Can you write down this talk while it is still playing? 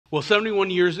Well,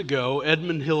 71 years ago,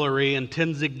 Edmund Hillary and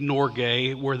Tenzing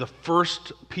Norgay were the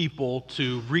first people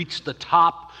to reach the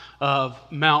top of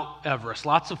Mount Everest.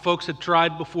 Lots of folks had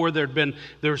tried before. There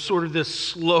was sort of this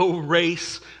slow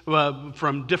race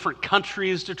from different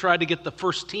countries to try to get the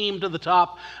first team to the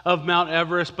top of Mount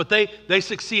Everest, but they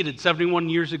succeeded 71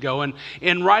 years ago,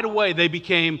 and right away they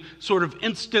became sort of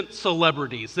instant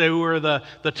celebrities. They were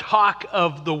the talk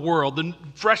of the world. The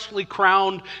freshly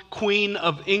crowned Queen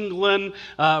of England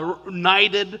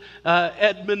knighted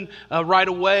Edmund right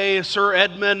away, Sir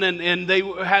Edmund, and they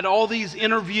had all these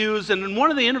interviews, and in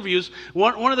one of the interviews,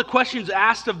 one of the questions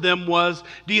asked of them was,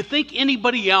 do you think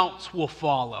anybody else will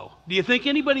follow? Do you think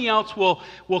anybody else will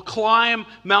climb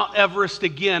Mount Everest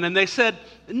again? And they said,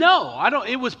 no, I don't.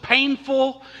 It was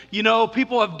painful. You know,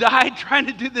 people have died trying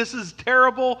to do this. Is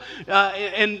terrible,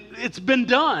 and it's been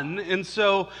done. And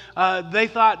so they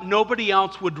thought nobody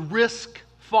else would risk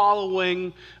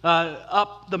following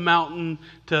up the mountain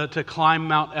to climb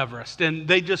Mount Everest. And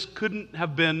they just couldn't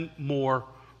have been more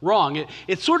wrong.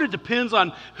 It sort of depends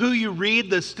on who you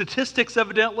read. The statistics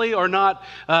evidently are not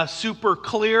super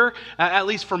clear, at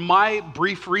least from my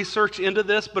brief research into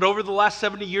this, but over the last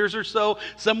 70 years or so,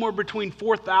 somewhere between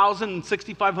 4,000 and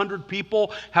 6,500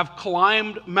 people have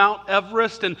climbed Mount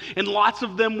Everest, and lots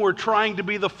of them were trying to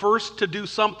be the first to do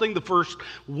something, the first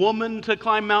woman to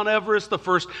climb Mount Everest, the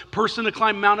first person to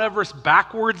climb Mount Everest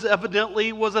backwards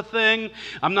evidently was a thing.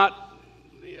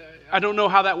 I don't know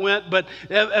how that went, but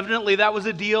evidently that was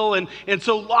a deal. And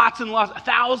so lots and lots,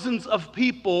 thousands of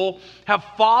people have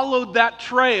followed that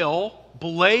trail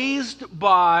blazed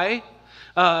by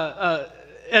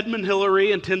Edmund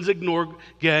Hillary and Tenzing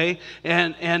Norgay.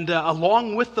 And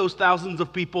along with those thousands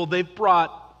of people, they've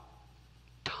brought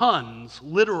tons,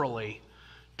 literally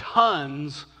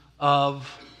tons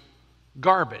of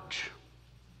garbage.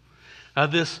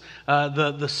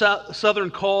 The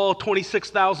Southern Col,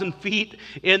 26,000 feet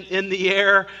in the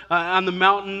air on the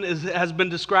mountain, has been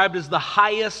described as the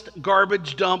highest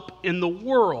garbage dump in the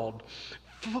world,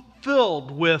 filled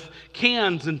with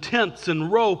cans and tents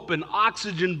and rope and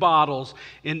oxygen bottles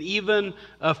and even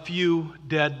a few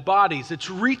dead bodies. It's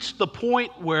reached the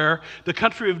point where the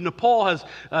country of Nepal has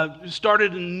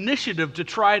started an initiative to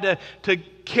try to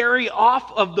carry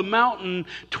off of the mountain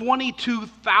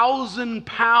 22,000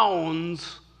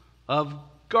 pounds of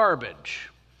garbage.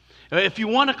 If you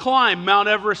want to climb Mount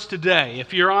Everest today,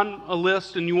 if you're on a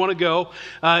list and you want to go,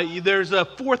 there's a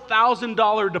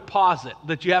 $4,000 deposit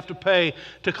that you have to pay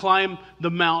to climb the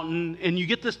mountain, and you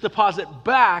get this deposit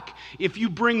back if you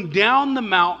bring down the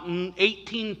mountain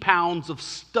 18 pounds of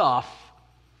stuff.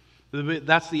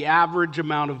 That's the average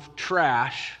amount of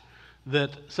trash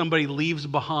that somebody leaves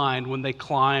behind when they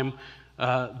climb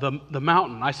the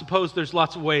mountain. I suppose there's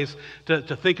lots of ways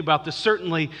to think about this.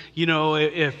 Certainly, you know,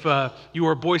 if you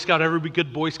were a Boy Scout, every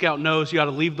good Boy Scout knows you got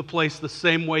to leave the place the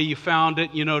same way you found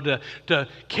it, you know, to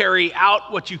carry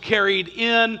out what you carried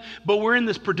in. But we're in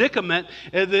this predicament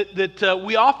that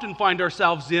we often find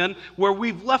ourselves in, where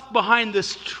we've left behind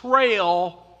this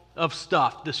trail of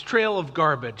stuff, this trail of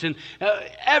garbage. And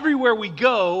everywhere we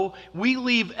go, we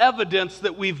leave evidence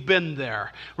that we've been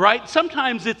there, right?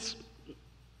 Sometimes it's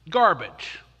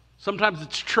garbage. Sometimes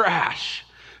it's trash.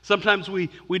 Sometimes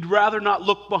we'd rather not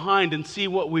look behind and see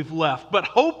what we've left. But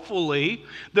hopefully,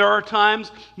 there are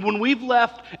times when we've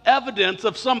left evidence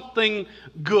of something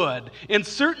good. And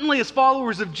certainly as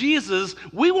followers of Jesus,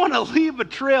 we want to leave a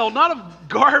trail, not of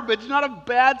garbage, not of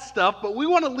bad stuff, but we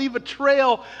want to leave a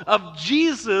trail of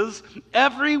Jesus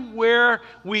everywhere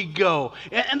we go.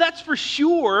 And that's for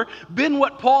sure been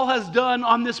what Paul has done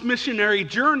on this missionary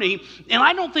journey. And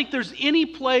I don't think there's any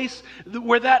place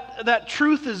where that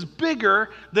truth is bigger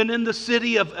than in the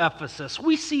city of Ephesus.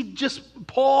 We see just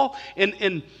Paul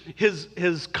and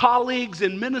his colleagues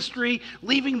in ministry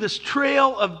leaving this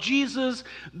trail of Jesus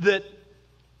that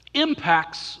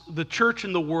impacts the church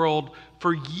and the world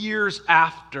for years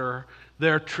after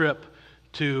their trip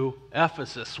to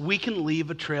Ephesus. We can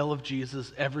leave a trail of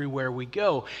Jesus everywhere we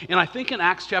go. And I think in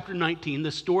Acts chapter 19,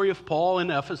 the story of Paul in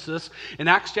Ephesus, in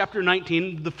Acts chapter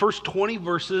 19, the first 20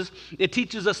 verses, it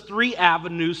teaches us three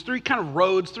avenues, three kind of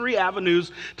roads, three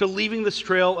avenues to leaving this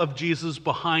trail of Jesus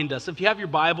behind us. If you have your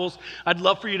Bibles, I'd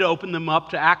love for you to open them up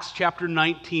to Acts chapter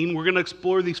 19. We're going to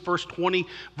explore these first 20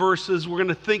 verses. We're going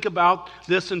to think about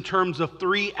this in terms of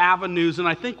three avenues, and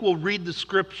I think we'll read the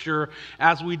scripture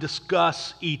as we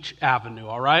discuss each avenue,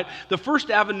 all right? The first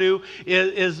avenue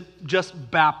is just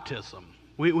baptism.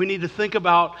 We need to think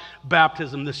about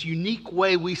baptism, this unique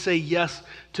way we say yes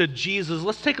to Jesus.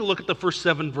 Let's take a look at the first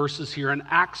 7 verses here in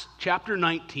Acts chapter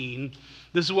 19.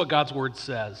 This is what God's word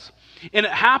says. And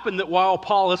it happened that while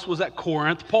Apollos was at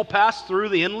Corinth, Paul passed through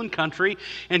the inland country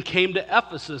and came to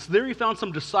Ephesus. There he found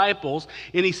some disciples,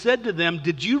 and he said to them,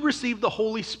 "Did you receive the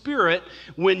Holy Spirit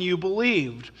when you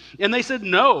believed?" And they said,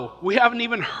 "No, we haven't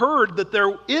even heard that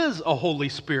there is a Holy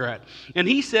Spirit." And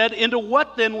he said, "Into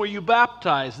what then were you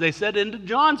baptized?" They said, "Into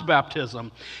John's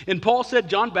baptism." And Paul said,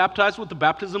 "John baptized with the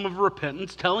baptism of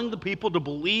repentance, telling the people to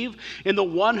believe in the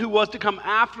one who was to come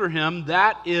after him,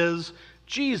 that is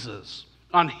Jesus."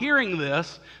 On hearing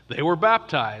this, they were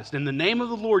baptized in the name of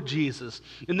the Lord Jesus.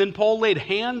 And then Paul laid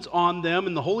hands on them,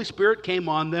 and the Holy Spirit came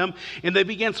on them, and they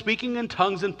began speaking in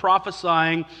tongues and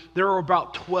prophesying. There were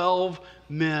about 12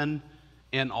 men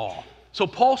in all. So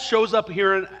Paul shows up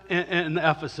here in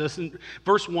Ephesus in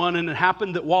verse 1, and it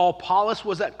happened that while Apollos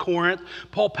was at Corinth,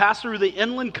 Paul passed through the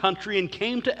inland country and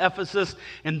came to Ephesus,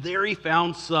 and there he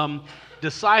found some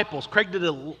disciples. Craig did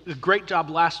a great job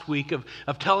last week of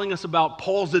telling us about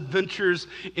Paul's adventures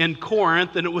in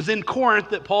Corinth, and it was in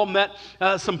Corinth that Paul met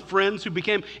some friends who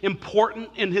became important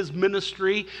in his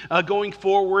ministry going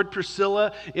forward,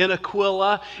 Priscilla and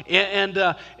Aquila,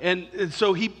 and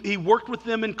so he worked with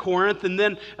them in Corinth, and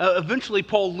then eventually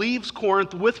Paul leaves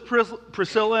Corinth with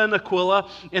Priscilla and Aquila,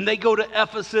 and they go to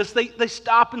Ephesus. They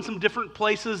stop in some different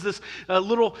places. This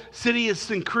little city is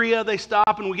Cenchrea. They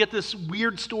stop, and we get this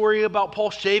weird story about Paul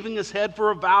shaving his head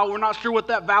for a vow. We're not sure what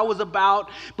that vow was about,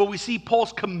 but we see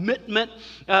Paul's commitment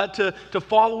to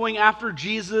following after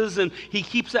Jesus, and he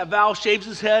keeps that vow, shaves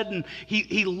his head, and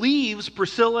he leaves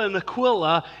Priscilla and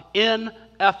Aquila in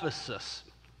Ephesus.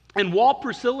 And while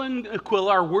Priscilla and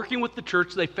Aquila are working with the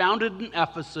church they founded in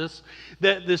Ephesus,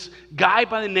 that this guy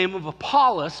by the name of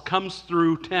Apollos comes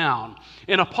through town.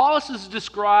 And Apollos is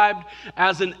described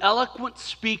as an eloquent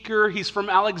speaker. He's from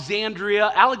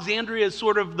Alexandria. Alexandria is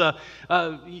sort of the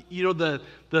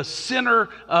center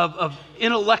of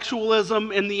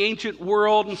intellectualism in the ancient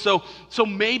world. And so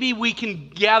maybe we can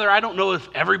gather, I don't know if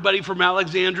everybody from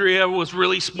Alexandria was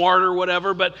really smart or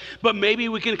whatever, but maybe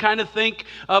we can kind of think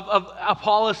of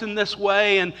Apollos in this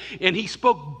way. And he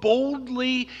spoke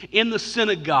boldly in the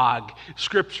synagogue,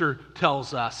 Scripture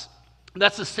tells us.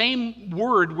 That's the same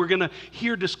word we're going to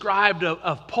hear described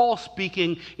of Paul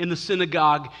speaking in the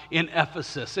synagogue in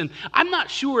Ephesus. And I'm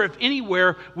not sure if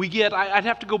anywhere we get, I'd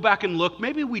have to go back and look,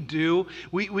 maybe we do,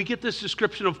 we get this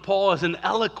description of Paul as an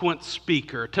eloquent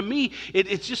speaker. To me,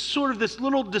 it's just sort of this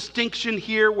little distinction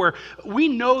here where we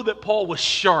know that Paul was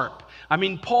sharp. I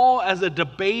mean, Paul as a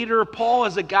debater, Paul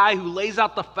as a guy who lays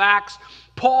out the facts,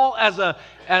 Paul as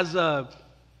a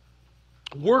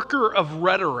worker of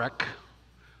rhetoric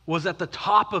was at the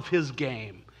top of his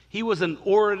game. He was an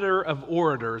orator of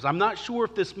orators. I'm not sure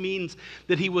if this means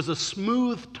that he was a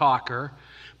smooth talker,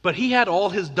 but he had all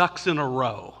his ducks in a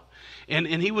row. And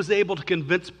he was able to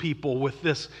convince people with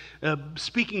this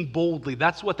speaking boldly.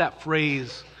 That's what that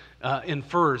phrase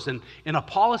infers. And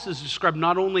Apollos is described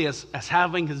not only as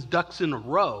having his ducks in a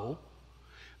row,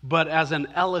 but as an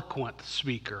eloquent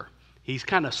speaker. He's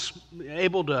kind of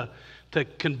able to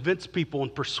convince people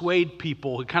and persuade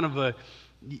people, kind of the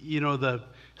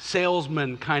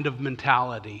salesman kind of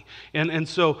mentality. And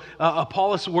so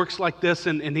Apollos works like this,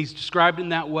 and he's described in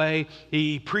that way.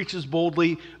 He preaches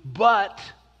boldly, but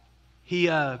he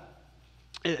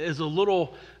is a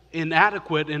little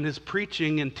inadequate in his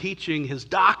preaching and teaching his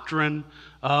doctrine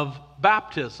of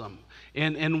baptism.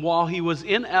 And while he was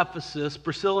in Ephesus,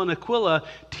 Priscilla and Aquila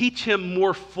teach him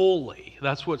more fully.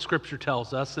 That's what Scripture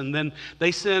tells us. And then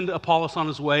they send Apollos on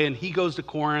his way, and he goes to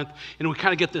Corinth, and we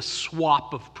kind of get this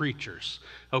swap of preachers.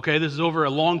 Okay, this is over a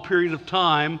long period of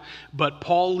time, but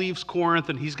Paul leaves Corinth,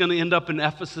 and he's going to end up in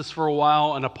Ephesus for a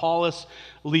while, and Apollos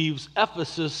leaves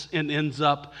Ephesus and ends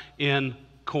up in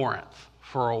Corinth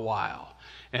for a while.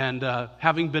 And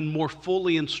having been more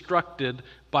fully instructed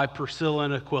by Priscilla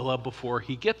and Aquila before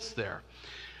he gets there.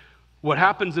 What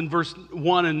happens in verse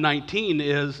 1 and 19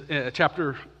 is,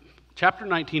 chapter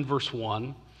 19, verse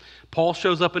 1, Paul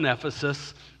shows up in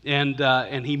Ephesus,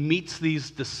 and he meets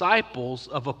these disciples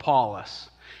of Apollos.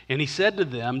 And he said to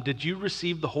them, "Did you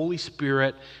receive the Holy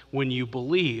Spirit when you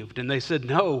believed?" And they said,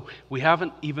 "No, we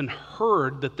haven't even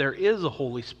heard that there is a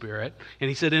Holy Spirit." And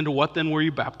he said, "Into what then were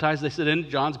you baptized?" They said, "Into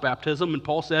John's baptism." And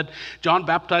Paul said, "John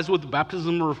baptized with the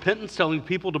baptism of repentance, telling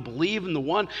people to believe in the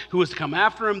one who was to come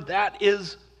after him, that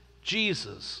is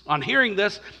Jesus." On hearing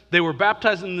this, they were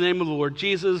baptized in the name of the Lord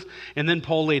Jesus, and then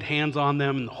Paul laid hands on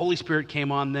them, and the Holy Spirit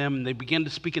came on them, and they began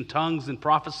to speak in tongues and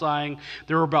prophesying.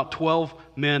 There were about 12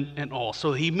 men in all.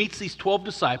 So he meets these 12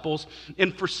 disciples,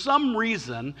 and for some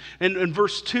reason, in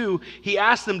verse 2, he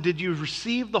asked them, "Did you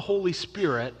receive the Holy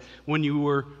Spirit when you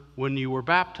were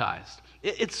baptized?"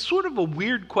 It's sort of a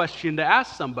weird question to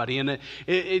ask somebody, and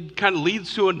it kind of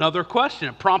leads to another question.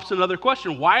 It prompts another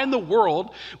question. Why in the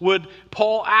world would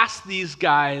Paul ask these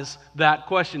guys that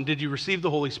question? Did you receive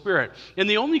the Holy Spirit? And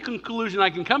the only conclusion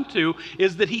I can come to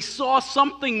is that he saw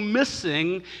something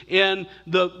missing in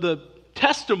the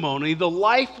testimony, the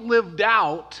life lived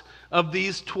out of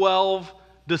these 12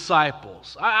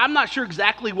 disciples. I'm not sure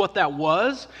exactly what that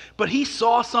was, but he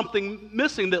saw something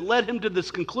missing that led him to this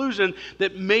conclusion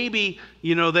that maybe,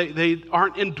 they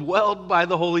aren't indwelled by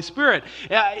the Holy Spirit.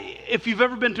 If you've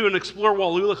ever been to an Explore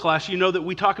Wallula class, you know that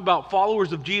we talk about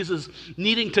followers of Jesus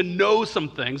needing to know some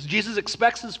things. Jesus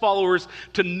expects his followers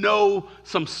to know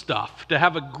some stuff, to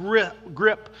have a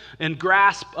grip and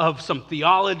grasp of some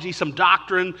theology, some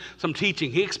doctrine, some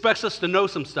teaching. He expects us to know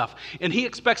some stuff, and he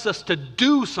expects us to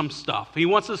do some stuff. He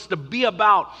wants us to be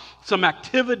about some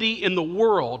activity in the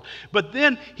world, but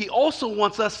then he also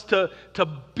wants us to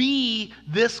be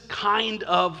this kind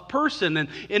of person. And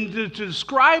to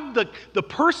describe the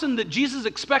person that Jesus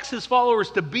expects his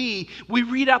followers to be, we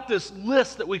read out this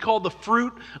list that we call the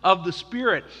fruit of the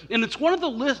Spirit. And it's one of the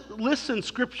lists in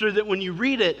Scripture that when you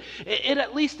read it,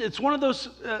 it's one of those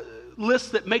lists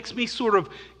that makes me sort of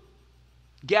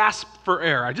gasp for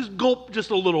air. I just gulp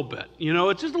just a little bit.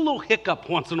 It's just a little hiccup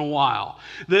once in a while.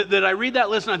 That I read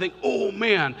that list and I think, oh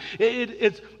man,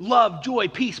 it's love, joy,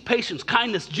 peace, patience,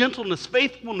 kindness, gentleness,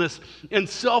 faithfulness, and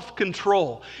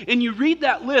self-control. And you read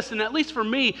that list, and at least for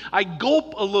me, I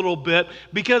gulp a little bit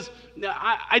because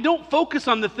I don't focus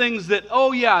on the things that,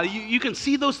 oh yeah, you can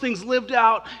see those things lived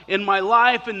out in my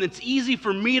life and it's easy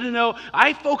for me to know.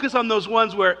 I focus on those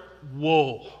ones where,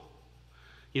 whoa.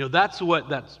 That's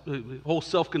the whole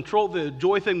self-control, the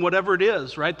joy thing, whatever it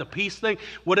is, right? The peace thing,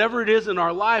 whatever it is in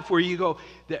our life where you go,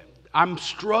 I'm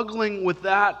struggling with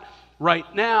that right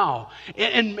now.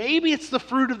 And maybe it's the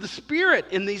fruit of the Spirit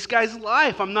in these guys'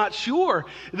 life. I'm not sure.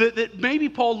 That maybe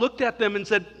Paul looked at them and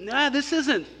said, nah, this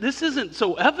isn't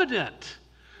so evident.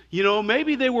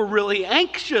 Maybe they were really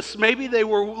anxious. Maybe they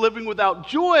were living without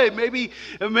joy. Maybe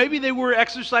they were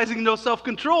exercising no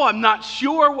self-control. I'm not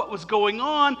sure what was going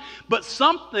on, but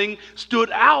something stood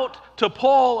out to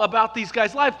Paul about these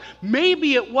guys' lives.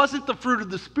 Maybe it wasn't the fruit of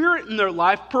the Spirit in their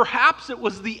life. Perhaps it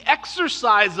was the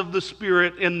exercise of the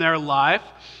Spirit in their life.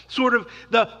 Sort of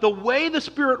the way the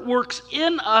Spirit works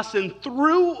in us and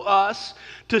through us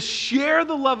to share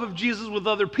the love of Jesus with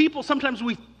other people. Sometimes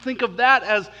we think of that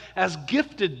as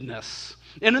giftedness.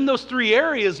 And in those three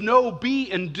areas, know,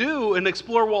 be, and do, and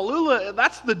Explore Wallula,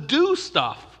 that's the do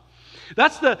stuff.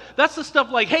 That's the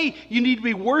stuff like, hey, you need to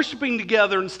be worshiping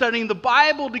together and studying the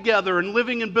Bible together and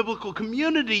living in biblical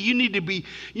community. You need to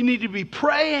be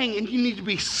praying, and you need to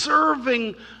be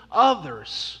serving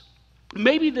others.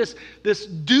 Maybe this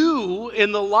do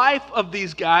in the life of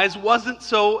these guys wasn't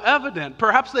so evident.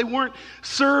 Perhaps they weren't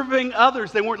serving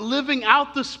others. They weren't living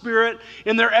out the Spirit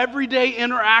in their everyday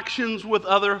interactions with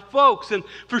other folks. And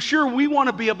for sure, we want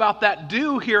to be about that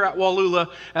do here at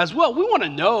Wallula as well. We want to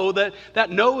know that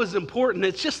know is important.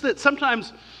 It's just that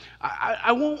sometimes,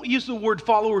 I won't use the word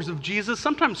followers of Jesus,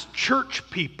 sometimes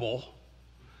church people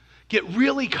get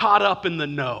really caught up in the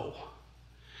know.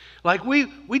 Like we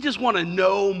just want to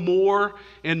know more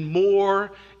and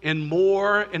more and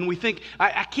more, and we think,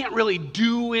 I can't really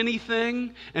do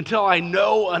anything until I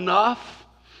know enough.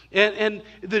 And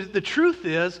the truth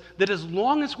is that as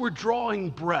long as we're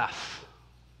drawing breath,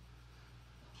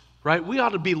 right, we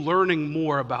ought to be learning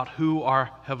more about who our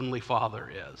Heavenly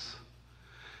Father is.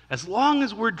 As long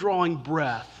as we're drawing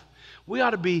breath, we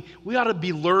ought to be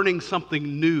learning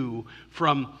something new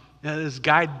from this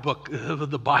guidebook of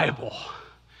the Bible.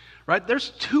 Right? There's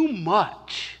too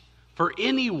much for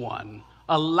anyone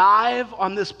alive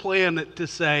on this planet to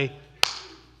say,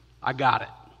 I got it.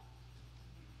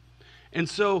 And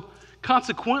so,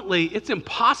 consequently, it's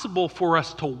impossible for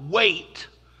us to wait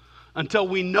until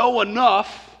we know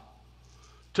enough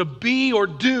to be or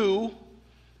do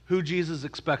who Jesus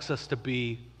expects us to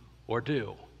be or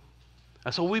do.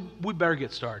 And so we better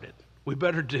get started. We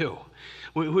better do.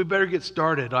 We better get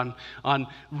started on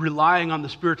relying on the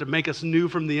Spirit to make us new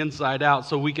from the inside out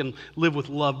so we can live with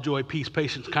love, joy, peace,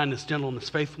 patience, kindness, gentleness,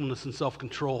 faithfulness, and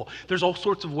self-control. There's all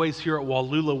sorts of ways here at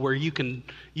Wallula where you can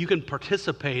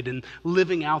participate in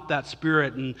living out that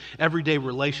Spirit in everyday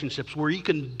relationships, where you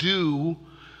can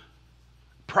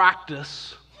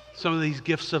practice some of these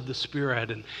gifts of the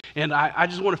Spirit. And I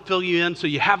just want to fill you in so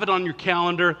you have it on your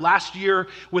calendar. Last year,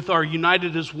 with our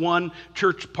United as One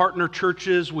church partner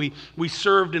churches, we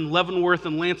served in Leavenworth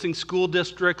and Lansing school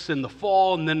districts in the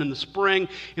fall and then in the spring,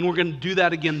 and we're going to do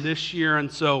that again this year.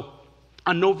 And so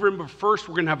On November 1st,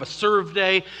 we're going to have a serve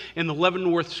day in the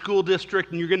Leavenworth School District,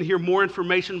 and you're going to hear more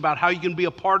information about how you can be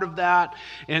a part of that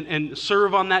and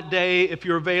serve on that day if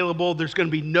you're available. There's going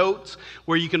to be notes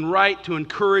where you can write to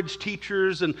encourage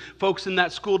teachers and folks in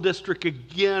that school district.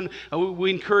 Again, we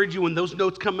encourage you when those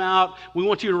notes come out, we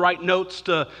want you to write notes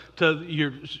to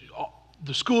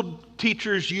the school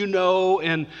teachers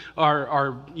and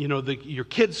your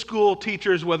kids' school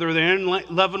teachers, whether they're in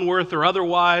Leavenworth or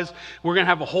otherwise. We're going to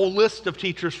have a whole list of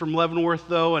teachers from Leavenworth,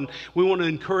 though, and we want to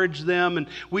encourage them. And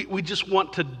we just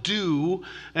want to do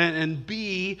and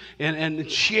be and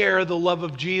share the love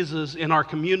of Jesus in our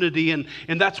community. And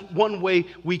that's one way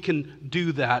we can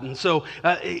do that. And so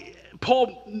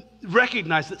Paul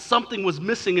recognized that something was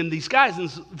missing in these guys,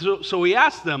 and so he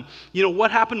asked them, what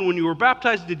happened when you were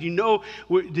baptized? Did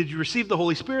you receive the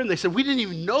Holy Spirit? And they said, we didn't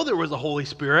even know there was a Holy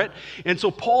Spirit. And so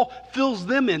Paul fills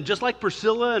them in, just like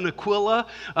Priscilla and Aquila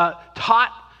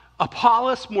taught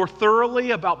Apollos more thoroughly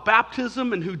about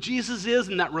baptism and who Jesus is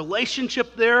and that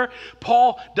relationship there.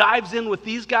 Paul dives in with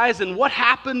these guys, and what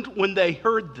happened when they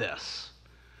heard this?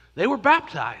 They were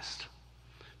baptized.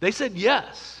 They said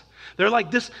yes. They're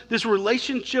like, this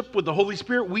relationship with the Holy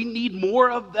Spirit, we need more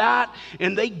of that.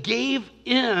 And they gave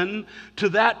in to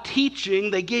that teaching.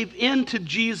 They gave in to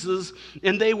Jesus,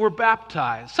 and they were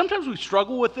baptized. Sometimes we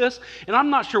struggle with this, and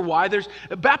I'm not sure why.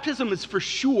 Baptism is for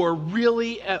sure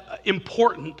really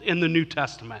important in the New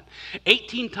Testament.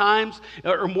 18 times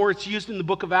or more it's used in the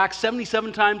book of Acts,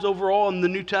 77 times overall in the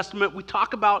New Testament.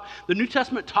 The New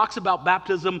Testament talks about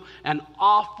baptism an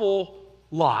awful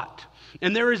lot.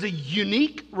 And there is a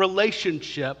unique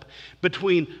relationship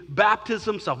between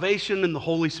baptism, salvation, and the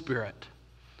Holy Spirit.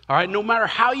 All right, no matter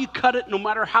how you cut it, no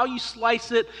matter how you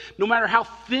slice it, no matter how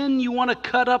thin you want to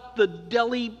cut up the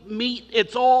deli meat,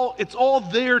 it's all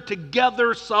there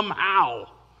together somehow.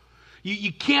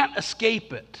 You can't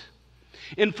escape it.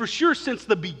 And for sure, since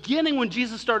the beginning when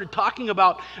Jesus started talking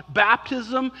about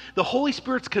baptism, the Holy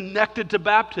Spirit's connected to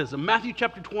baptism. Matthew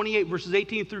chapter 28, verses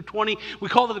 18 through 20, we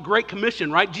call it the Great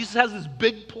Commission, right? Jesus has this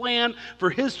big plan for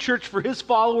his church, for his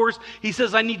followers. He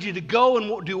says, I need you to go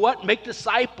and do what? Make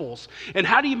disciples. And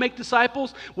how do you make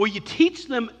disciples? Well, you teach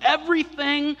them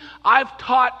everything I've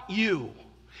taught you.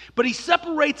 But he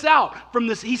separates out from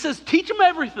this. He says, teach them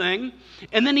everything.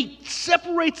 And then he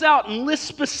separates out and lists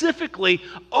specifically,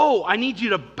 I need you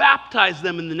to baptize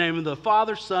them in the name of the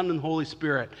Father, Son, and Holy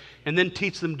Spirit. And then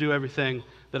teach them to do everything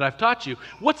that I've taught you.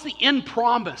 What's the end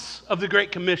promise of the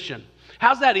Great Commission?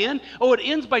 How's that end? It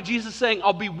ends by Jesus saying,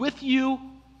 I'll be with you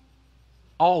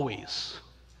always,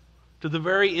 to the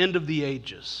very end of the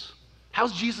ages.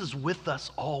 How's Jesus with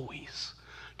us always,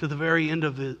 to the very end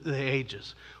of the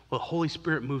ages? Well, the Holy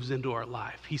Spirit moves into our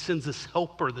life. He sends this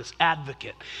helper, this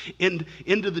advocate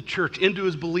into the church, into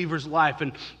his believer's life.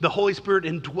 And the Holy Spirit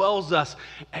indwells us.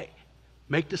 Hey,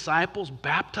 make disciples,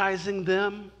 baptizing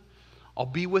them. I'll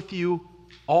be with you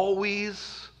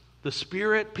always. The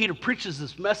Spirit. Peter preaches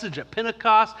this message at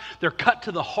Pentecost. They're cut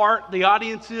to the heart, the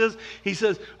audience is. He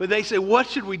says, they say, what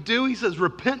should we do? He says,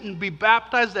 repent and be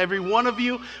baptized, every one of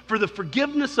you, for the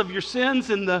forgiveness of your sins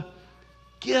and the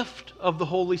gift of the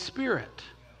Holy Spirit.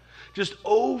 Just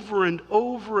over and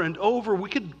over and over. We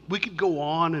could go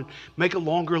on and make a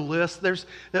longer list. The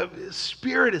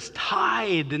Spirit is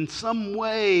tied in some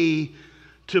way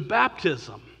to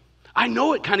baptism. I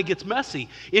know it kind of gets messy.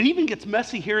 It even gets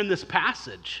messy here in this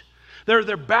passage.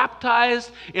 They're baptized,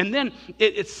 and then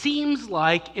it seems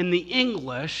like in the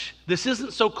English, this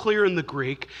isn't so clear in the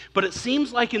Greek, but it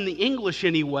seems like in the English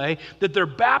anyway, that they're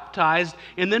baptized,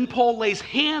 and then Paul lays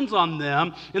hands on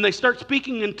them, and they start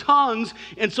speaking in tongues,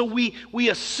 and so we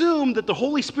assume that the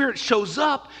Holy Spirit shows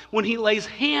up when he lays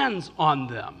hands on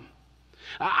them.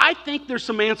 I think there's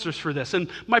some answers for this, and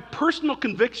my personal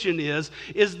conviction is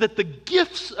that the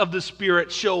gifts of the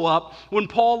Spirit show up when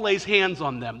Paul lays hands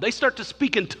on them. They start to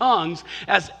speak in tongues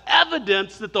as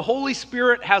evidence that the Holy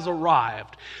Spirit has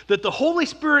arrived, that the Holy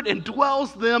Spirit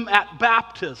indwells them at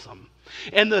baptism.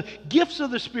 And the gifts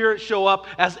of the Spirit show up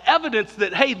as evidence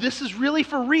that, hey, this is really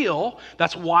for real.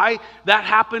 That's why that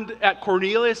happened at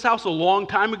Cornelius' house a long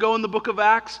time ago in the book of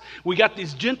Acts. We got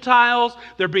these Gentiles,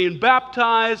 they're being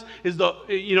baptized. Is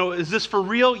this for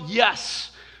real?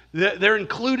 Yes. They're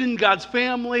included in God's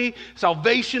family.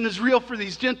 Salvation is real for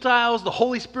these Gentiles. The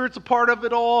Holy Spirit's a part of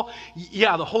it all.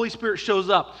 Yeah, the Holy Spirit shows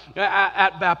up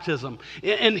at baptism.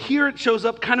 And here it shows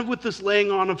up kind of with this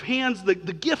laying on of hands, the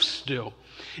gifts do.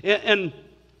 And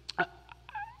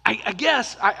I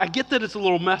guess I get that it's a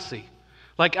little messy.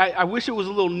 Like, I wish it was a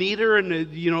little neater and,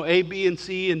 A, B, and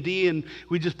C, and D, and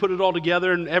we just put it all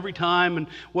together and every time and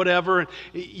whatever. And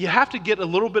you have to get a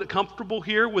little bit comfortable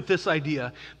here with this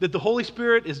idea that the Holy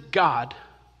Spirit is God.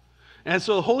 And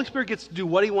so the Holy Spirit gets to do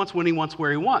what he wants, when he wants, where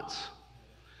he wants.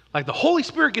 Like, the Holy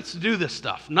Spirit gets to do this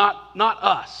stuff, not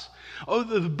us. Oh,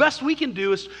 the best we can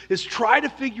do is try to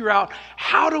figure out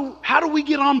how do we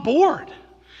get on board?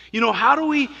 How do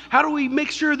we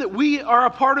make sure that we are a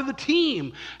part of the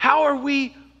team? How are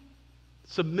we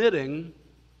submitting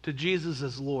to Jesus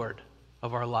as Lord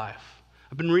of our life?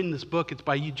 I've been reading this book. It's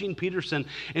by Eugene Peterson,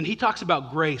 and he talks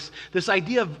about grace, this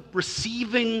idea of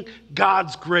receiving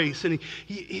God's grace. And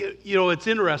it's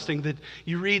interesting that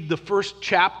you read the first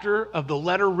chapter of the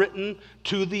letter written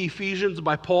to the Ephesians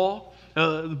by Paul,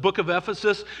 the book of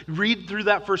Ephesus. Read through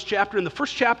that first chapter, and the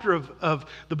first chapter of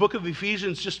the book of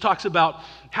Ephesians just talks about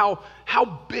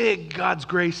how big God's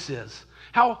grace is,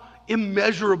 how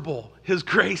immeasurable his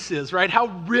grace is, right? How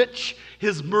rich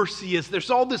his mercy is. There's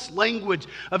all this language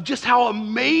of just how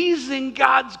amazing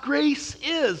God's grace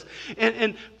is.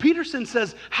 And Peterson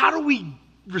says, how do we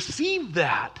receive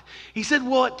that? He said,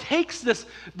 well, it takes this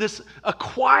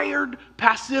acquired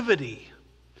passivity.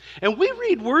 And we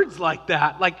read words like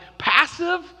that, like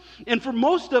passive, and for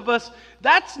most of us,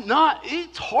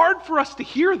 it's hard for us to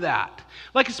hear that.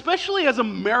 Like, especially as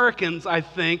Americans, I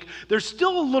think, there's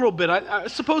still a little bit, I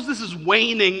suppose this is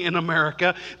waning in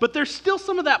America, but there's still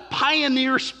some of that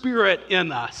pioneer spirit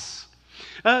in us.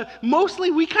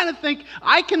 Mostly we kind of think,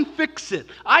 I can fix it,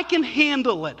 I can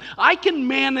handle it, I can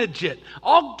manage it,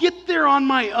 I'll get there on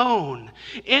my own.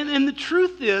 And the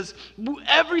truth is,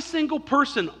 every single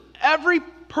person, every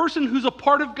person who's a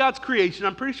part of God's creation,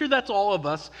 I'm pretty sure that's all of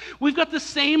us, we've got the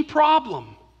same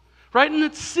problem, right? And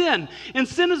it's sin. And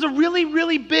sin is a really,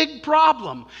 really big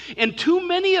problem. And too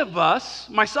many of us,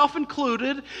 myself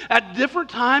included, at different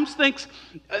times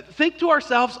think to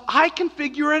ourselves, I can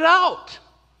figure it out.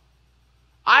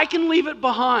 I can leave it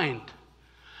behind.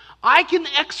 I can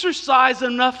exercise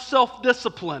enough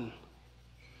self-discipline.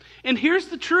 And here's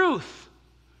the truth.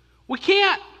 We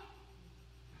can't.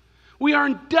 We are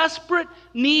in desperate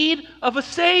need of a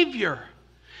Savior.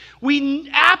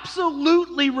 We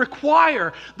absolutely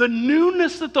require the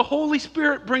newness that the Holy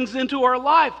Spirit brings into our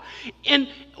life. In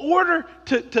order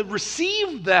to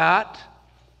receive that,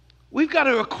 we've got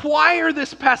to acquire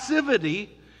this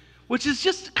passivity, which is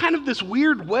just kind of this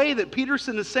weird way that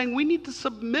Peterson is saying we need to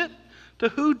submit to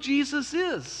who Jesus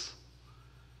is.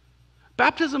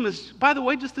 Baptism is, by the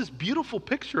way, just this beautiful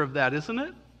picture of that, isn't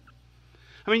it?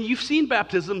 I mean, you've seen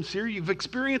baptisms here. You've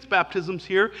experienced baptisms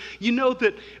here. You know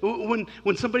that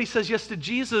when somebody says yes to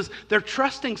Jesus, they're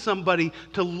trusting somebody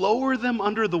to lower them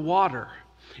under the water.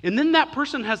 And then that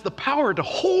person has the power to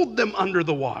hold them under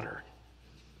the water.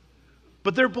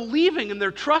 But they're believing and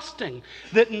they're trusting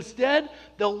that instead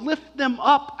they'll lift them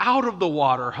up out of the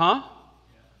water, huh?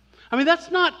 I mean,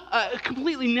 that's not a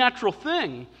completely natural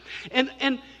thing.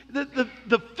 And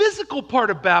the physical part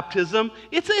of baptism,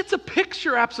 it's a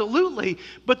picture, absolutely,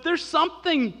 but there's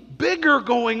something bigger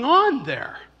going on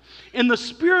there. In the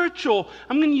spiritual,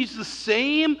 I'm going to use the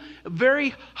same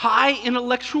very high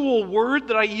intellectual word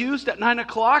that I used at 9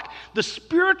 o'clock. The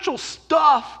spiritual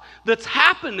stuff that's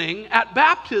happening at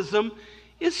baptism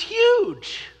is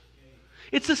huge.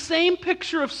 It's the same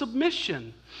picture of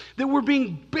submission, that we're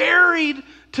being buried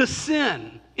to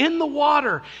sin in the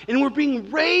water, and we're being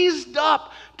raised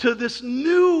up to this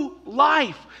new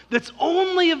life that's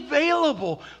only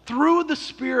available through the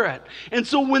Spirit. And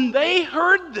so when they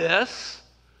heard this,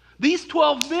 these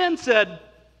 12 men said,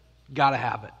 gotta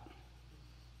have it.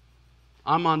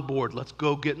 I'm on board. Let's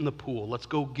go get in the pool. Let's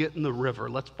go get in the river.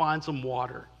 Let's find some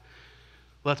water.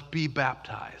 Let's be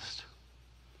baptized.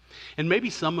 And maybe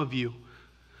some of you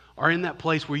are in that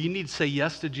place where you need to say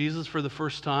yes to Jesus for the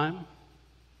first time.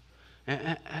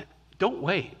 Don't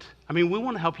wait. I mean, we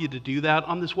want to help you to do that.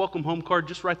 On this welcome home card,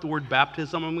 just write the word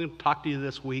baptism. I'm going to talk to you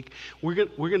this week. We're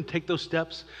going to take those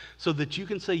steps so that you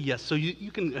can say yes, so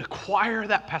you can acquire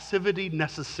that passivity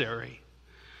necessary,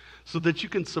 so that you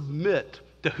can submit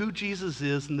to who Jesus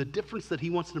is and the difference that he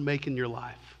wants to make in your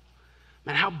life.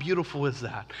 Man, how beautiful is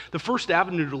that? The first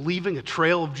avenue to leaving a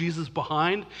trail of Jesus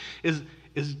behind is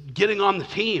getting on the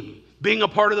team, being a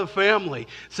part of the family,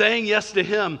 saying yes to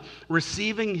him,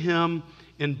 receiving him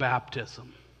in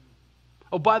baptism.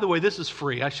 Oh, by the way, this is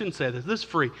free. I shouldn't say this. This is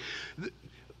free.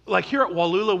 Like here at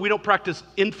Wallula, we don't practice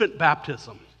infant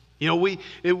baptism. You know,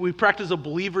 we practice a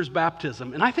believer's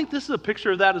baptism. And I think this is a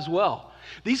picture of that as well.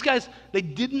 These guys, they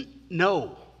didn't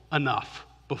know enough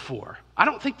before. I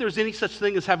don't think there's any such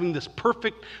thing as having this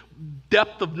perfect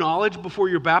depth of knowledge before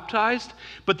you're baptized,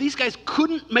 but these guys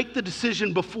couldn't make the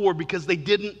decision before because they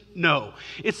didn't know.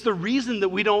 It's the reason that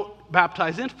we don't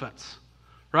baptize infants,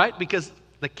 right? Because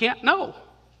they can't know.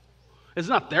 It's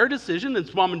not their decision,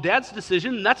 it's mom and dad's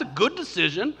decision, and that's a good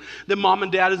decision that mom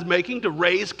and dad is making to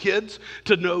raise kids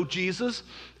to know Jesus.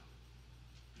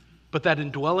 But that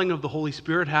indwelling of the Holy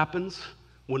Spirit happens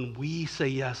when we say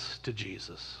yes to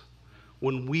Jesus,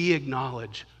 when we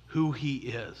acknowledge who he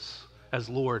is as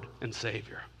Lord and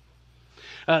Savior.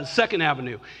 Second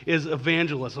avenue is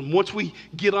evangelism. Once we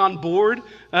get on board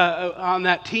on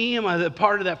that team,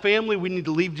 part of that family, we need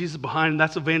to leave Jesus behind. And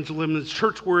that's evangelism. It's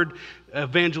church word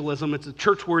evangelism. It's a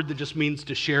church word that just means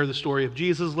to share the story of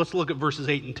Jesus. Let's look at verses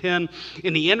 8 and 10.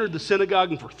 And he entered the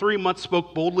synagogue and for 3 months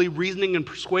spoke boldly, reasoning and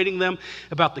persuading them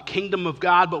about the kingdom of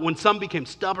God. But when some became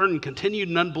stubborn and continued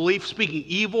in unbelief, speaking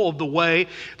evil of the way,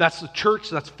 that's the church,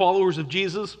 that's followers of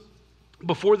Jesus,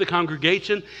 before the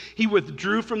congregation, he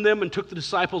withdrew from them and took the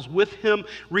disciples with him,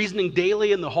 reasoning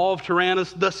daily in the hall of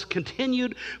Tyrannus, thus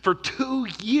continued for 2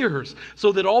 years,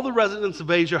 so that all the residents of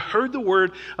Asia heard the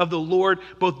word of the Lord,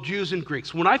 both Jews and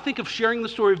Greeks. When I think of sharing the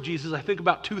story of Jesus, I think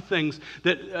about two things,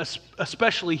 that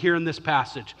especially here in this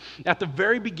passage. At the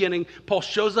very beginning, Paul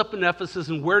shows up in Ephesus,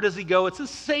 and where does he go? It's the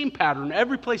same pattern.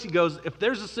 Every place he goes, if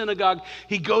there's a synagogue,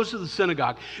 he goes to the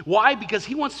synagogue. Why? Because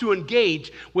he wants to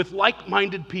engage with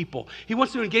like-minded people. He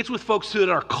wants to engage with folks that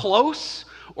are close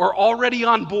or already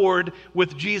on board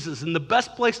with Jesus. And the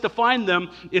best place to find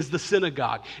them is the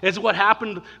synagogue. It's what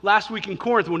happened last week in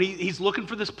Corinth when he's looking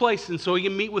for this place. And so he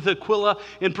can meet with Aquila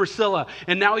and Priscilla.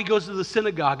 And now he goes to the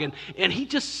synagogue. And he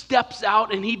just steps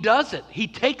out and he does it. He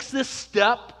takes this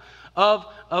step of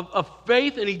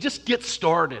faith and he just gets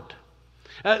started.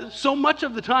 So much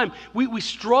of the time, we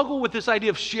struggle with this idea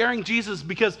of sharing Jesus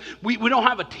because we don't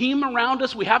have a team around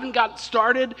us. We haven't got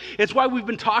started. It's why we've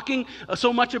been talking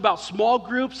so much about small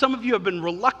groups. Some of you have been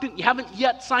reluctant. You haven't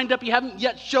yet signed up. You haven't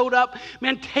yet showed up.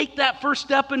 Man, take that first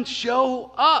step and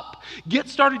show up. Get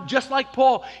started just like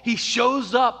Paul. He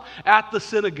shows up at the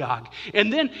synagogue.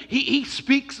 And then he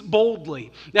speaks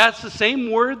boldly. That's the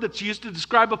same word that's used to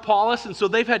describe Apollos. And so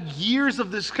they've had years of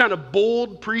this kind of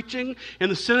bold preaching in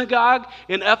the synagogue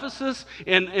in Ephesus,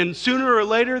 and sooner or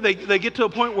later they get to a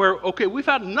point where, okay, we've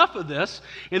had enough of this,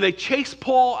 and they chase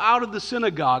Paul out of the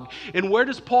synagogue. And where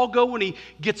does Paul go when he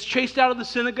gets chased out of the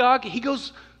synagogue? He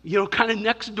goes, kind of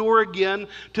next door again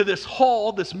to this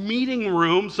hall, this meeting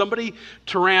room. Somebody,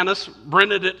 Tyrannus,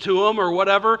 rented it to him or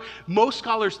whatever. Most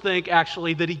scholars think,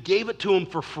 actually, that he gave it to him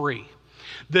for free.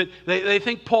 That they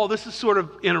think, Paul, this is sort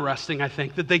of interesting, I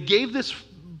think, that they gave this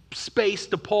space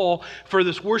to Paul for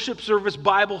this worship service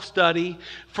Bible study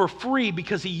for free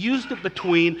because he used it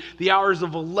between the hours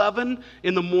of 11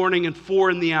 in the morning and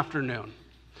 4 in the afternoon.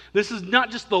 This is not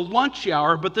just the lunch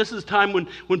hour, but this is time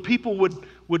when people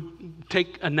would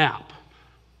take a nap.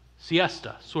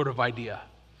 Siesta sort of idea.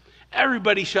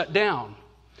 Everybody shut down.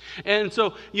 And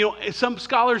so, some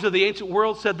scholars of the ancient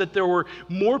world said that there were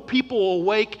more people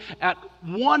awake at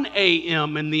 1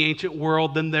 a.m. in the ancient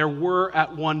world than there were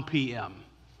at 1 p.m.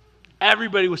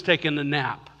 Everybody was taking a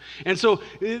nap. And so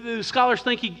the scholars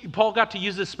think Paul got to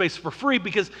use this space for free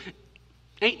because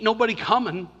ain't nobody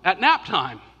coming at nap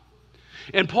time.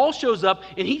 And Paul shows up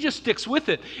and he just sticks with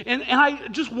it. And I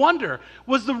just wonder,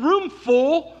 was the room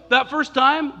full that first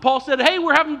time Paul said, hey,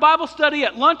 we're having Bible study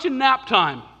at lunch and nap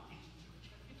time?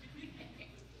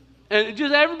 And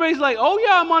just everybody's like, oh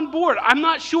yeah, I'm on board. I'm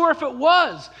not sure if it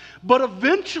was. But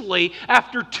eventually,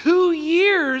 after 2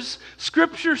 years,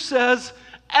 Scripture says,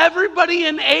 everybody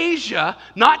in Asia,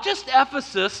 not just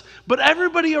Ephesus, but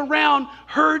everybody around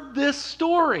heard this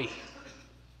story.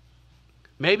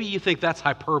 Maybe you think that's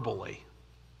hyperbole.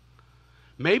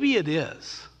 Maybe it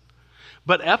is.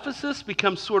 But Ephesus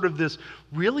becomes sort of this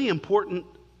really important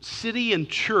city and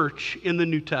church in the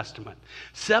New Testament.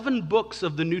 7 books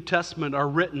of the New Testament are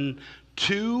written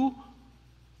to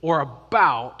or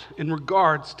about in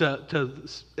regards to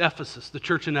Ephesus, the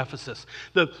church in Ephesus.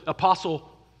 The Apostle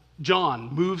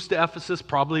John moves to Ephesus,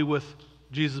 probably with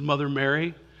Jesus' mother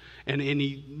Mary, and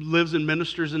he lives and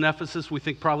ministers in Ephesus. We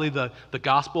think probably the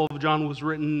Gospel of John was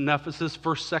written in Ephesus.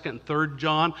 1st, 2nd, and 3rd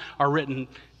John are written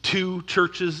to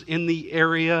churches in the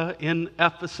area in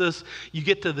Ephesus. You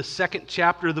get to the 2nd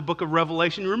chapter of the book of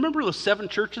Revelation. Remember those 7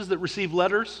 churches that received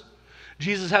letters?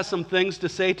 Jesus has some things to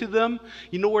say to them.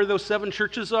 You know where those 7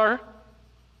 churches are?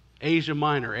 Asia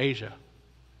Minor, Asia.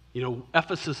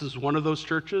 Ephesus is one of those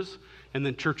churches, and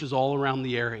then churches all around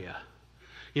the area.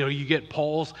 You get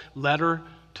Paul's letter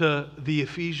to the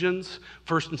Ephesians,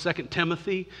 1st and 2nd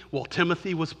Timothy, while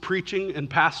Timothy was preaching and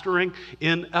pastoring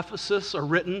in Ephesus, or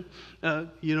written,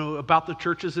 about the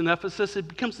churches in Ephesus, it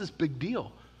becomes this big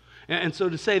deal. And so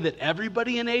to say that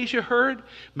everybody in Asia heard,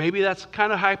 maybe that's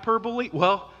kind of hyperbole.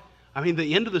 Well,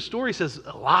 the end of the story says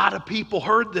a lot of people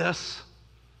heard this.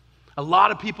 A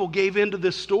lot of people gave into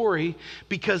this story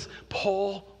because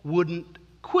Paul wouldn't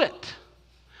quit.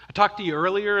 I talked to you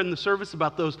earlier in the service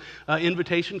about those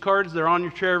invitation cards. They're on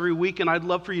your chair every week, and I'd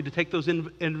love for you to take those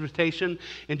invitation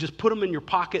and just put them in your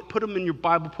pocket, put them in your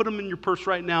Bible, put them in your purse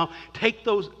right now. Take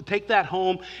that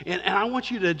home, and I want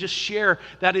you to just share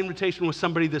that invitation with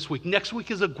somebody this week. Next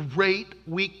week is a great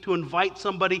week to invite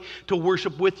somebody to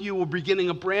worship with you. We're beginning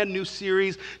a brand new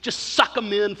series. Just suck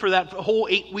them in for that whole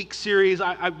 8-week series.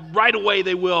 Right away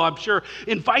they will, I'm sure.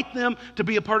 Invite them to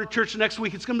be a part of church next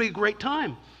week. It's going to be a great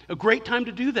time. A great time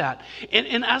to do that.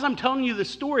 And as I'm telling you this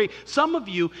story, some of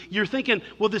you're thinking,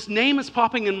 well, this name is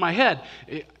popping in my head.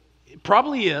 It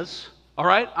probably is, all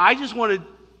right? I just want to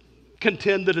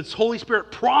contend that it's Holy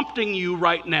Spirit prompting you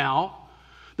right now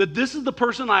that this is the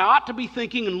person I ought to be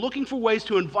thinking and looking for ways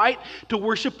to invite to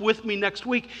worship with me next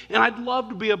week. And I'd love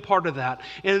to be a part of that.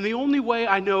 And the only way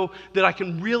I know that I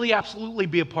can really absolutely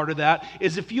be a part of that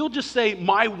is if you'll just say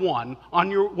my one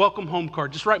on your welcome home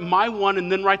card. Just write my one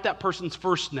and then write that person's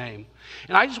first name.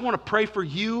 And I just want to pray for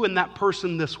you and that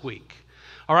person this week.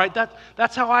 All right,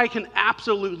 that's how I can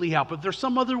absolutely help. If there's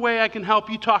some other way I can help,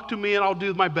 you talk to me and I'll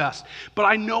do my best. But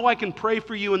I know I can pray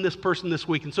for you and this person this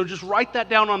week. And so just write that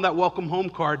down on that welcome home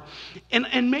card.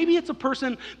 And maybe it's a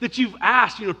person that you've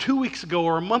asked, 2 weeks ago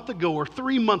or a month ago or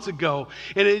 3 months ago.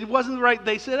 And it wasn't right.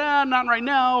 They said, not right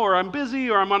now, or I'm busy,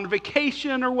 or I'm on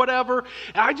vacation or whatever.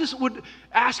 And I just would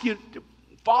ask you to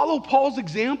follow Paul's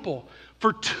example.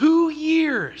 For 2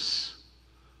 years,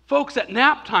 folks, at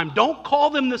nap time, don't call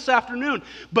them this afternoon,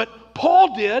 but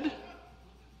Paul did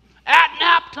at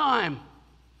nap time.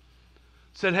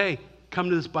 Said, hey, come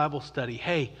to this Bible study.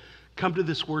 Hey, come to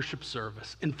this worship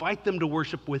service. Invite them to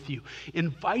worship with you.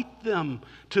 Invite them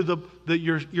to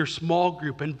your small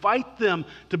group. Invite them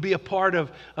to be a part of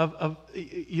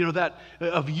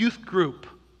youth group,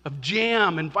 of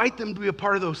jam. Invite them to be a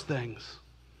part of those things.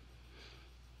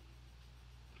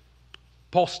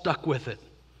 Paul stuck with it.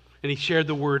 And he shared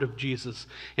the word of Jesus,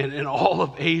 and all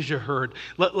of Asia heard.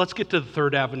 Let's get to the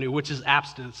third avenue, which is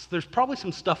abstinence. There's probably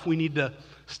some stuff we need to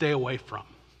stay away from.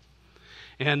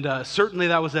 And certainly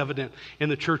that was evident in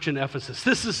the church in Ephesus.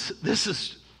 This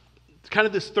is kind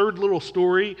of this third little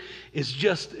story is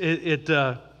just, it's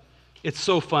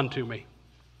so fun to me.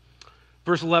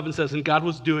 Verse 11 says, and God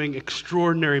was doing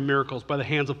extraordinary miracles by the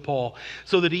hands of Paul,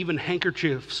 so that even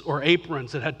handkerchiefs or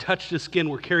aprons that had touched his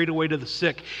skin were carried away to the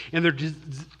sick, and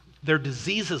their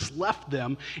diseases left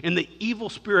them, and the evil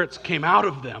spirits came out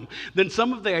of them. Then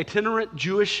some of the itinerant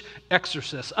Jewish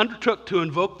exorcists undertook to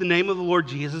invoke the name of the Lord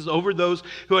Jesus over those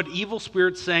who had evil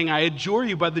spirits, saying, I adjure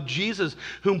you by the Jesus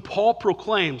whom Paul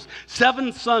proclaims.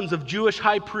 7 sons of Jewish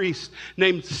high priests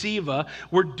named Sceva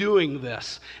were doing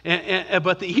this.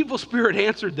 But the evil spirit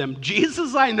answered them,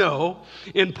 Jesus I know,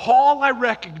 and Paul I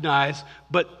recognize,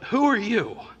 but who are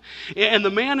you? And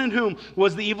the man in whom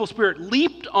was the evil spirit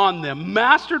leaped on them,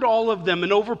 mastered all of them,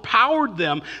 and overpowered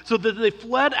them, so that they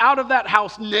fled out of that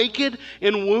house naked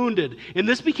and wounded. And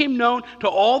this became known to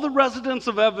all the residents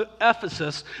of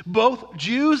Ephesus, both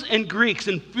Jews and Greeks,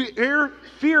 and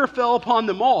fear fell upon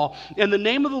them all, and the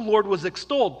name of the Lord was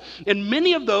extolled. And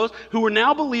many of those who were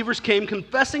now believers came,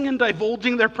 confessing and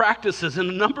divulging their practices. And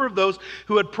a number of those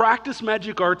who had practiced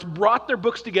magic arts brought their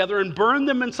books together and burned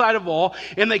them inside of all,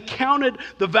 and they counted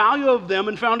the value of them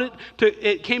and found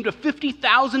it came to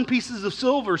 50,000 pieces of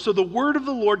silver. So the word of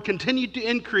the Lord continued to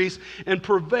increase and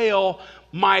prevail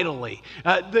mightily.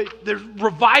 The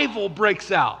revival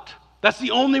breaks out. That's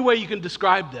the only way you can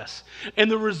describe this. And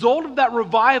the result of that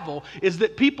revival is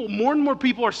that more and more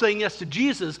people are saying yes to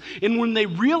Jesus. And when they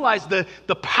realize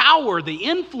the power, the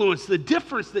influence, the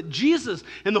difference that Jesus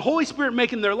and the Holy Spirit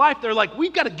make in their life, they're like,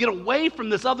 we've got to get away from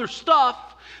this other stuff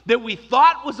that we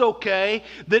thought was okay,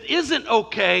 that isn't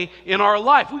okay in our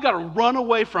life. We've got to run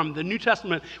away from. The New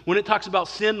Testament, when it talks about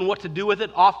sin and what to do with it,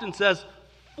 often says,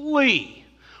 flee,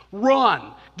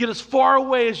 run, get as far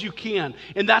away as you can.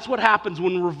 And that's what happens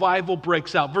when revival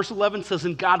breaks out. Verse 11 says,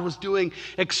 and God was doing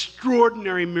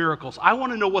extraordinary miracles. I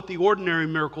want to know what the ordinary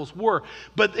miracles were,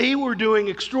 but they were doing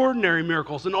extraordinary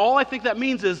miracles. And all I think that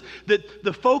means is that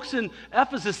the folks in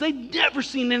Ephesus, they'd never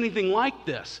seen anything like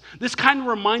this. This kind of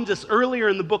reminds us earlier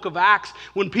in the book of Acts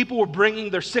when people were bringing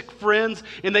their sick friends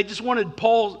and they just wanted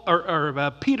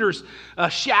Peter's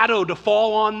shadow to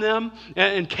fall on them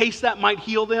in case that might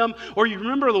heal them. Or you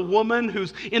remember the woman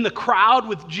whose in the crowd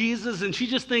with Jesus, and she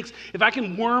just thinks, if I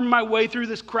can worm my way through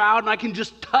this crowd and I can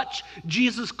just touch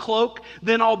Jesus' cloak,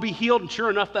 then I'll be healed. And sure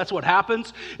enough, that's what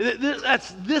happens.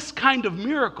 That's this kind of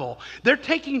miracle. They're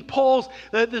taking Paul's,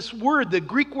 this word, the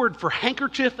Greek word for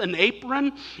handkerchief and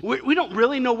apron. We don't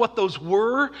really know what those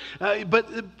were, but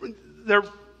they're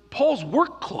Paul's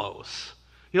work clothes.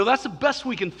 That's the best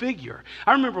we can figure.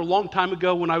 I remember a long time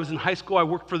ago when I was in high school, I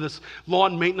worked for this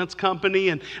lawn maintenance company,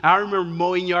 and I remember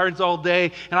mowing yards all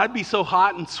day, and I'd be so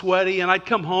hot and sweaty, and I'd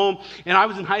come home, and I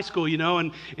was in high school,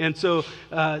 and so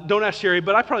don't ask Sherry,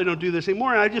 but I probably don't do this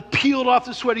anymore, and I just peeled off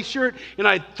the sweaty shirt, and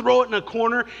I'd throw it in a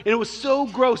corner, and it was so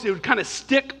gross, it would kind of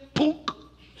stick, punk,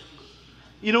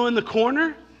 in the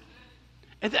corner.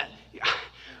 And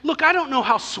look, I don't know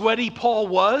how sweaty Paul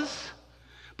was,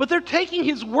 but they're taking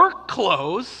his work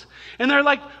clothes and they're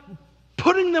like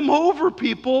putting them over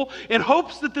people in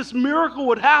hopes that this miracle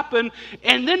would happen,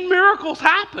 and then miracles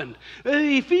happened.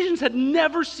 The Ephesians had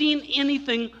never seen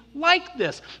anything like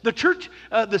this. The church,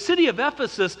 the city of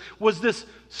Ephesus, was this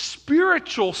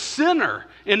spiritual center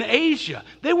in Asia.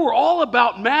 They were all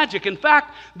about magic. In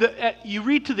fact, you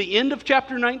read to the end of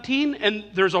chapter 19, and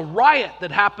there's a riot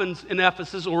that happens in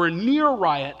Ephesus, or a near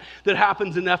riot that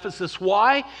happens in Ephesus.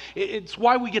 Why? It's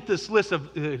why we get this list of,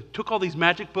 took all these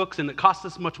magic books, and it cost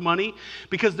us much money,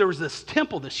 because there was this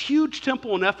temple, this huge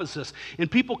temple in Ephesus, and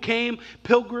people came,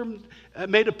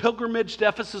 made a pilgrimage to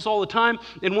Ephesus all the time,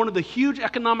 and one of the huge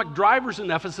economic drivers in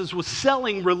Ephesus was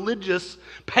selling religious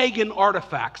pagan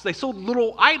artifacts. They sold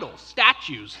little idols,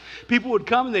 statues. People would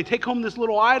come and they take home this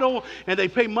little idol and they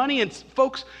pay money, and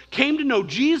folks came to know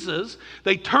Jesus.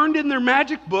 They turned in their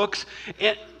magic books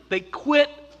and they quit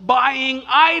buying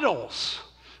idols.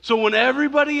 So when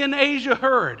everybody in Asia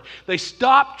heard, they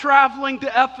stopped traveling to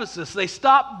Ephesus. They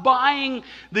stopped buying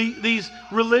these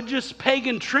religious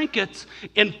pagan trinkets,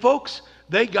 and folks,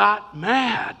 they got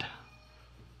mad.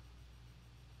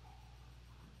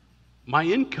 My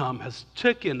income has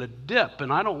taken a dip,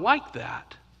 and I don't like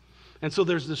that. And so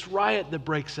there's this riot that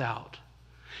breaks out.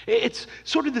 It's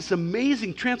sort of this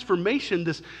amazing transformation,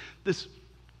 this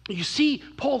you see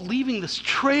Paul leaving this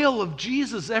trail of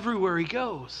Jesus everywhere he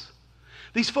goes.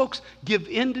 These folks give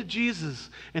in to Jesus,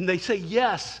 and they say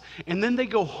yes, and then they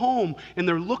go home, and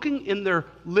they're looking in their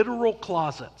literal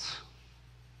closets.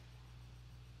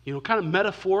 Kind of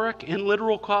metaphoric in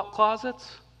literal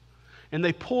closets. And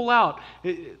they pull out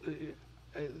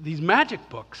these magic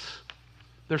books.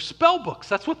 They're spell books.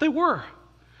 That's what they were.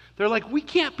 They're like, we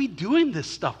can't be doing this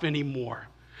stuff anymore.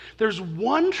 There's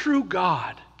one true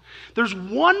God. There's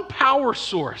one power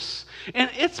source, and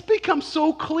it's become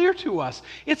so clear to us.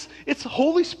 It's the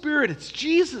Holy Spirit, it's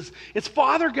Jesus, it's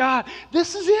Father God.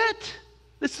 This is it.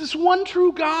 This is one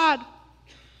true God.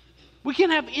 We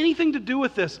can't have anything to do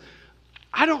with this.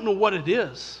 I don't know what it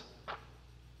is,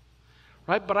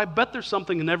 right? But I bet there's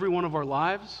something in every one of our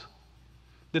lives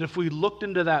that if we looked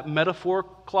into that metaphor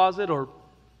closet, or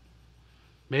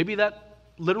maybe that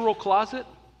literal closet,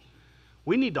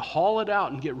 we need to haul it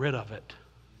out and get rid of it.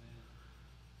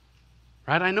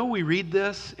 Right? I know we read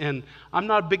this, and I'm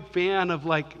not a big fan of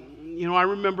I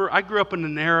remember I grew up in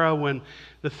an era when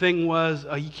the thing was,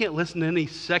 you can't listen to any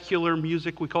secular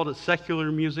music. We called it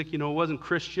secular music. It wasn't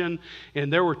Christian,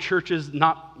 and there were churches,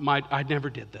 I never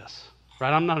did this.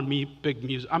 Right? I'm not a big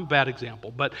music, I'm a bad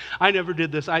example, but I never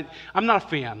did this. I'm not a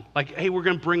fan. Hey, we're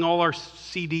going to bring all our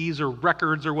CDs or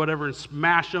records or whatever and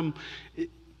smash them.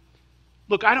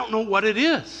 Look, I don't know what it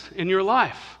is in your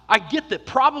life. I get that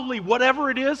probably whatever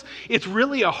it is, it's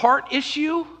really a heart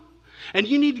issue, and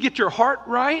you need to get your heart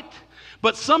right.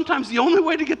 But sometimes the only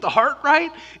way to get the heart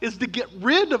right is to get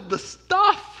rid of the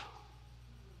stuff.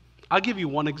 I'll give you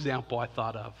one example I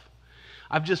thought of.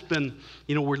 I've just been,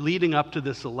 we're leading up to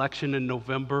this election in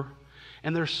November,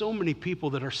 and there's so many people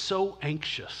that are so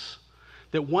anxious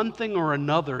that one thing or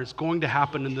another is going to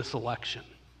happen in this election.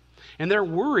 And they're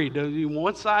worried,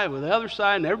 one side or the other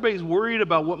side, and everybody's worried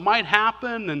about what might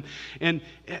happen. And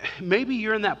maybe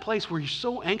you're in that place where you're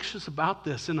so anxious about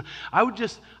this. And I would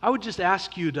just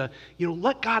ask you to,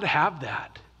 let God have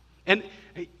that. And,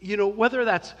 whether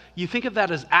that's, you think of that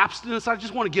as abstinence, I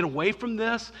just want to get away from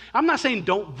this. I'm not saying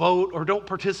don't vote or don't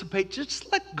participate.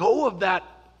 Just let go of that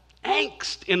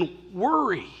angst and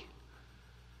worry.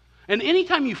 And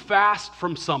anytime you fast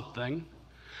from something,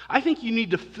 I think you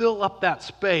need to fill up that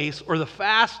space, or the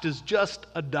fast is just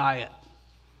a diet,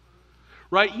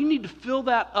 right? You need to fill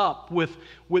that up with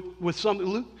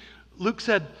something. Luke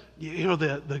said,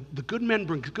 the good man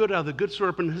brings good out of the good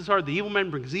stored up in his heart. The evil man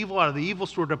brings evil out of the evil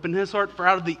stored up in his heart. For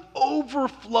out of the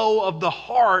overflow of the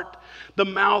heart, the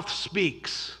mouth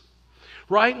speaks.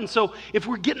 right? And so if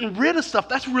we're getting rid of stuff,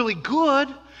 that's really good,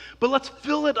 but let's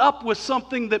fill it up with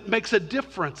something that makes a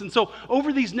difference. And so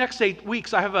over these next 8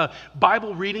 weeks, I have a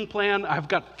Bible reading plan. I've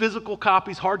got physical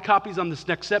copies, hard copies on this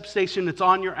Next Step station. It's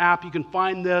on your app. You can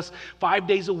find this 5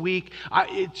 days a week.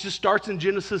 It just starts in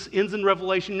Genesis, ends in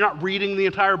Revelation. You're not reading the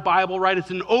entire Bible, right?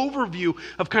 It's an overview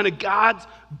of kind of God's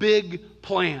big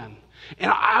plan.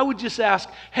 And I would just ask,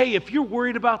 hey, if you're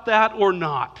worried about that or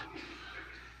not,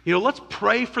 let's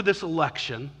pray for this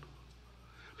election.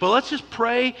 But let's just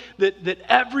pray that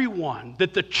everyone,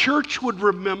 that the church would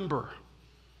remember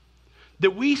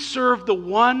that we serve the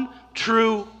one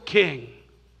true King.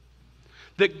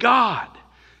 That God,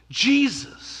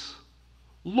 Jesus,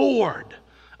 Lord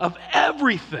of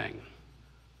everything,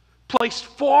 placed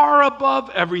far above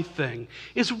everything,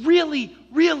 is really,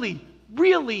 really,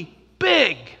 really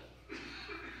big.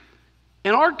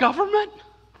 And our government,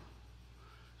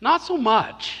 not so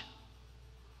much.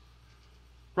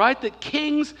 Right? That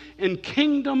kings and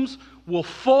kingdoms will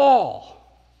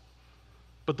fall,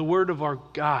 but the word of our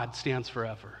God stands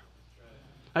forever.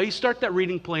 Now you start that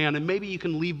reading plan, and maybe you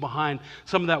can leave behind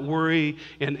some of that worry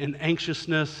and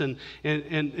anxiousness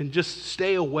and just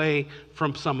stay away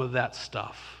from some of that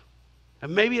stuff.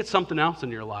 And maybe it's something else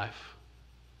in your life.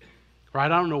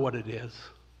 Right? I don't know what it is.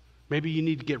 Maybe you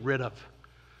need to get rid of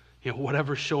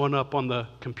whatever's showing up on the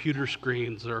computer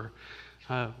screens or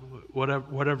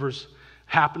whatever's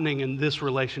happening in this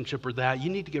relationship or that. You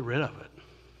need to get rid of it.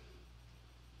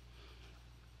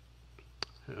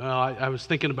 Well, I was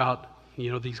thinking about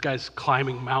these guys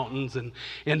climbing mountains, and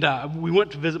we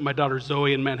went to visit my daughter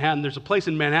Zoe in Manhattan. There's a place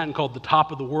in Manhattan called the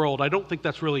Top of the World. I don't think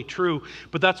that's really true,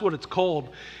 but that's what it's called.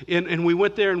 And we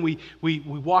went there, and we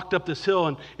walked up this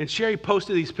hill, and Sherry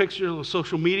posted these pictures on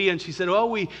social media, and she said, oh,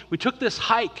 we took this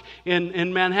hike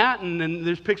in Manhattan, and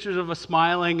there's pictures of us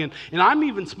smiling, and I'm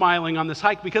even smiling on this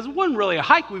hike because it wasn't really a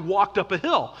hike. We walked up a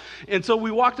hill. And so we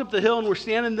walked up the hill, and we're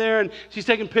standing there, and she's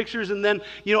taking pictures, and then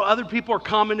other people are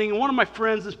commenting, and one of my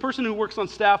friends, this person who works on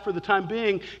staff for the time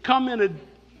being, commented.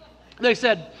 They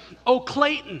said, oh,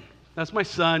 Clayton, that's my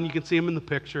son, you can see him in the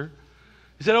picture.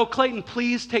 He said, oh, Clayton,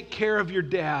 please take care of your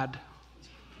dad.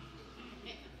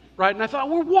 Right? And I thought,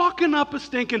 we're walking up a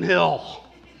stinking hill.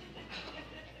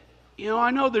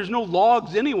 I know there's no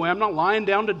logs anyway. I'm not lying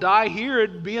down to die here.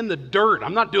 It'd be in the dirt.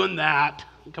 I'm not doing that.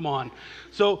 Come on.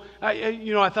 So,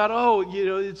 I thought, oh,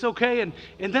 it's okay.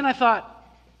 And then I thought,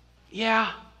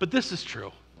 yeah, but this is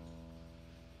true.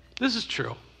 This is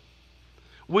true.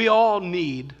 We all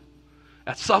need,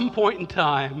 at some point in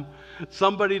time,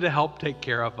 somebody to help take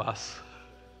care of us.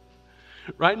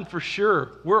 Right? And for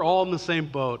sure, we're all in the same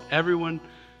boat. Everyone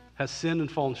has sinned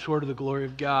and fallen short of the glory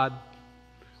of God.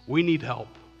 We need help.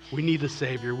 We need a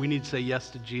Savior. We need to say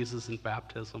yes to Jesus in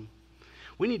baptism.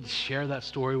 We need to share that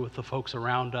story with the folks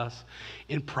around us.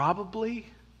 And probably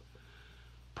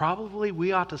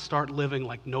we ought to start living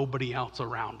like nobody else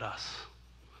around us.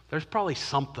 There's probably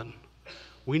something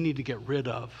we need to get rid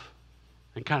of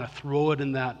and kind of throw it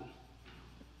in that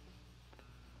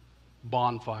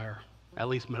bonfire, at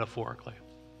least metaphorically.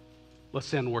 Let's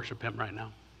stand and worship him right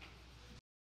now.